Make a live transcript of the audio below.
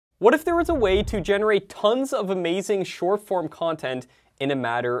What if there was a way to generate tons of amazing short-form content in a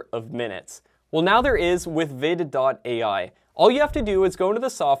matter of minutes? Well, now there is with Vid.Ai. All you have to do is go into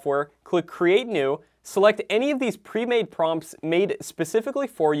the software, click Create New, select any of these pre-made prompts made specifically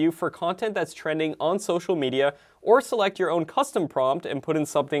for you for content that's trending on social media, or select your own custom prompt and put in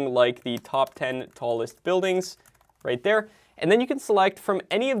something like the top 10 tallest buildings right there. And then you can select from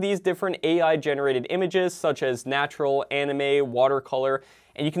any of these different AI-generated images, such as natural, anime, watercolor,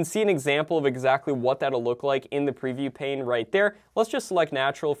 and you can see an example of exactly what that'll look like in the preview pane right there. Let's just select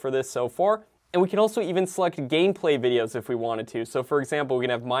natural for this so far. And we can also even select gameplay videos if we wanted to. So for example, we can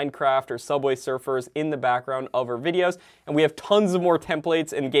have Minecraft or Subway Surfers in the background of our videos, and we have tons of more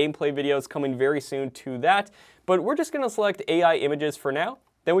templates and gameplay videos coming very soon to that. But we're just gonna select AI images for now.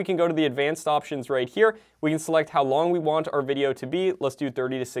 Then we can go to the advanced options right here. We can select how long we want our video to be. Let's do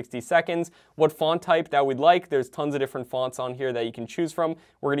 30 to 60 seconds. What font type that we'd like. There's tons of different fonts on here that you can choose from.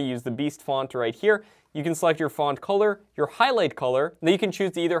 We're gonna use the Beast font right here. You can select your font color, your highlight color. Then you can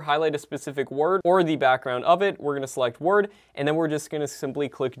choose to either highlight a specific word or the background of it. We're gonna select word, and then we're just gonna simply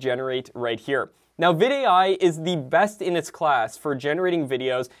click generate right here. Now, Vid.Ai is the best in its class for generating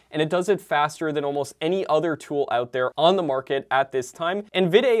videos, and it does it faster than almost any other tool out there on the market at this time.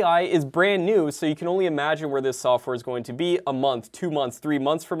 And Vid.Ai is brand new, so you can only imagine where this software is going to be a month, 2 months, 3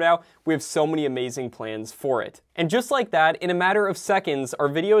 months from now. We have so many amazing plans for it. And just like that, in a matter of seconds, our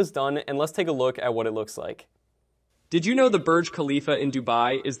video is done, and let's take a look at what it looks like. Did you know the Burj Khalifa in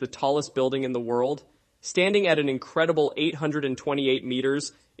Dubai is the tallest building in the world? Standing at an incredible 828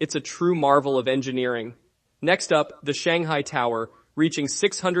 meters, it's a true marvel of engineering. Next up, the Shanghai Tower, reaching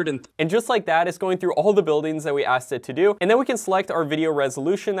 600. And just like that, it's going through all the buildings that we asked it to do. And then we can select our video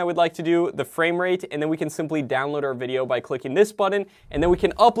resolution that we'd like to do, the frame rate, and then we can simply download our video by clicking this button. And then we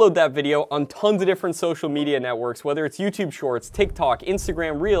can upload that video on tons of different social media networks, whether it's YouTube Shorts, TikTok,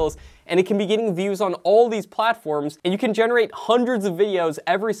 Instagram Reels, and it can be getting views on all these platforms. And you can generate hundreds of videos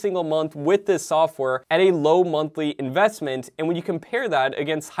every single month with this software at a low monthly investment. And when you compare that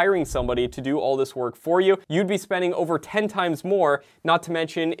against hiring somebody to do all this work for you, you'd be spending over 10 times more. Not to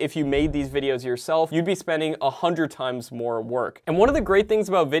mention, if you made these videos yourself, you'd be spending 100 times more work. And one of the great things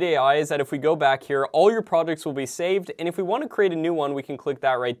about Vid.Ai is that if we go back here, all your projects will be saved. And if we want to create a new one, we can click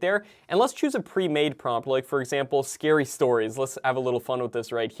that right there. And let's choose a pre-made prompt, like for example, scary stories. Let's have a little fun with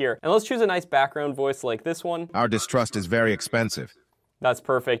this right here. And let's choose a nice background voice like this one. Our distrust is very expensive. That's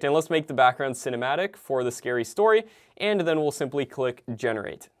perfect. And let's make the background cinematic for the scary story. And then we'll simply click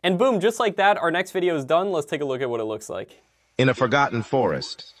generate. And boom, just like that, our next video is done. Let's take a look at what it looks like. In a forgotten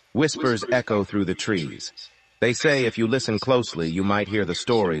forest, whispers echo through the trees. They say if you listen closely, you might hear the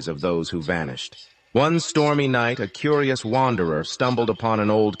stories of those who vanished. One stormy night, a curious wanderer stumbled upon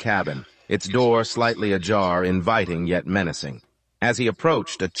an old cabin, its door slightly ajar, inviting yet menacing. As he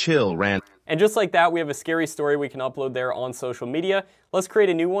approached, a chill ran. And just like that, we have a scary story we can upload there on social media. Let's create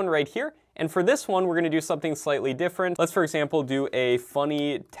a new one right here. And for this one, we're going to do something slightly different. Let's, for example, do a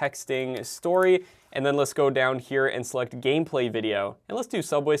funny texting story. And then let's go down here and select gameplay video. And let's do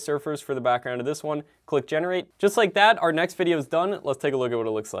Subway Surfers for the background of this one. Click generate. Just like that, our next video is done. Let's take a look at what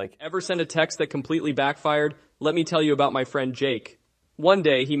it looks like. Ever send a text that completely backfired? Let me tell you about my friend Jake. One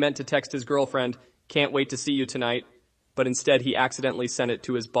day, he meant to text his girlfriend, "Can't wait to see you tonight," but instead he accidentally sent it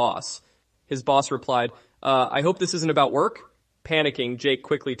to his boss. His boss replied, "I hope this isn't about work?" Panicking, Jake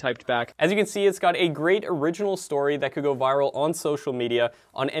quickly typed back. As you can see, it's got a great original story that could go viral on social media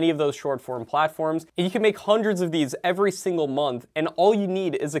on any of those short form platforms. And you can make hundreds of these every single month, and all you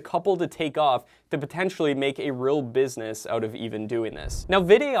need is a couple to take off to potentially make a real business out of even doing this. Now,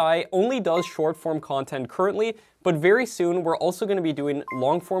 Vid.Ai only does short form content currently, but very soon we're also going to be doing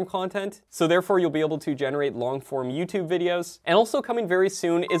long form content. So therefore you'll be able to generate long form YouTube videos. And also coming very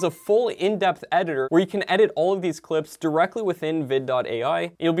soon is a full in-depth editor where you can edit all of these clips directly within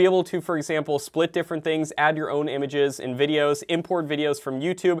Vid.Ai. You'll be able to, for example, split different things, add your own images and videos, import videos from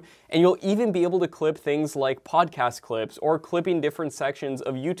YouTube, and you'll even be able to clip things like podcast clips or clipping different sections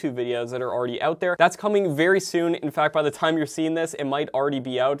of YouTube videos that are already out there. That's coming very soon. In fact, by the time you're seeing this, it might already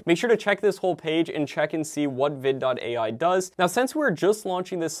be out. Make sure to check this whole page and check and see what Vid.Ai does. Now, since we're just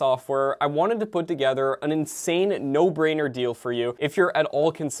launching this software, I wanted to put together an insane no-brainer deal for you if you're at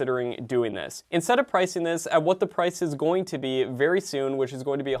all considering doing this. Instead of pricing this at what the price is going to be very soon, which is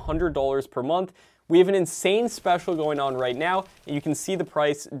going to be $100 per month, we have an insane special going on right now, and you can see the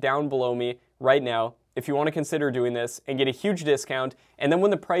price down below me right now if you want to consider doing this and get a huge discount. And then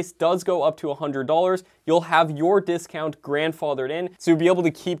when the price does go up to $100, you'll have your discount grandfathered in, so you'll be able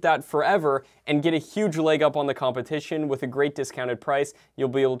to keep that forever and get a huge leg up on the competition with a great discounted price. You'll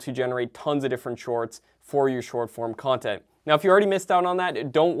be able to generate tons of different shorts for your short form content. Now, if you already missed out on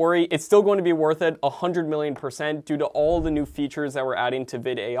that, don't worry. It's still going to be worth it 100 million% due to all the new features that we're adding to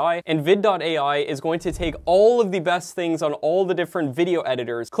Vid.Ai. And Vid.Ai is going to take all of the best things on all the different video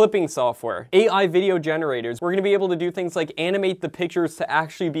editors, clipping software, AI video generators. We're going to be able to do things like animate the pictures to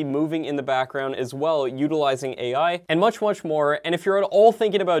actually be moving in the background as well, utilizing AI, and much, much more. And if you're at all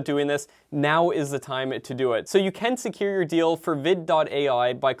thinking about doing this, now is the time to do it. So you can secure your deal for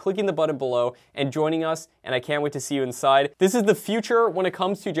Vid.Ai by clicking the button below and joining us, and I can't wait to see you inside. This is the future when it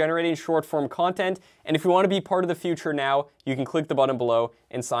comes to generating short form content, and if you want to be part of the future now, you can click the button below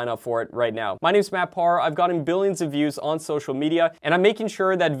and sign up for it right now. My name is Matt Parr. I've gotten billions of views on social media, and I'm making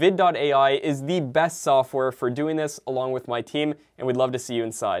sure that Vid.Ai is the best software for doing this along with my team, and we'd love to see you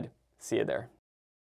inside. See you there.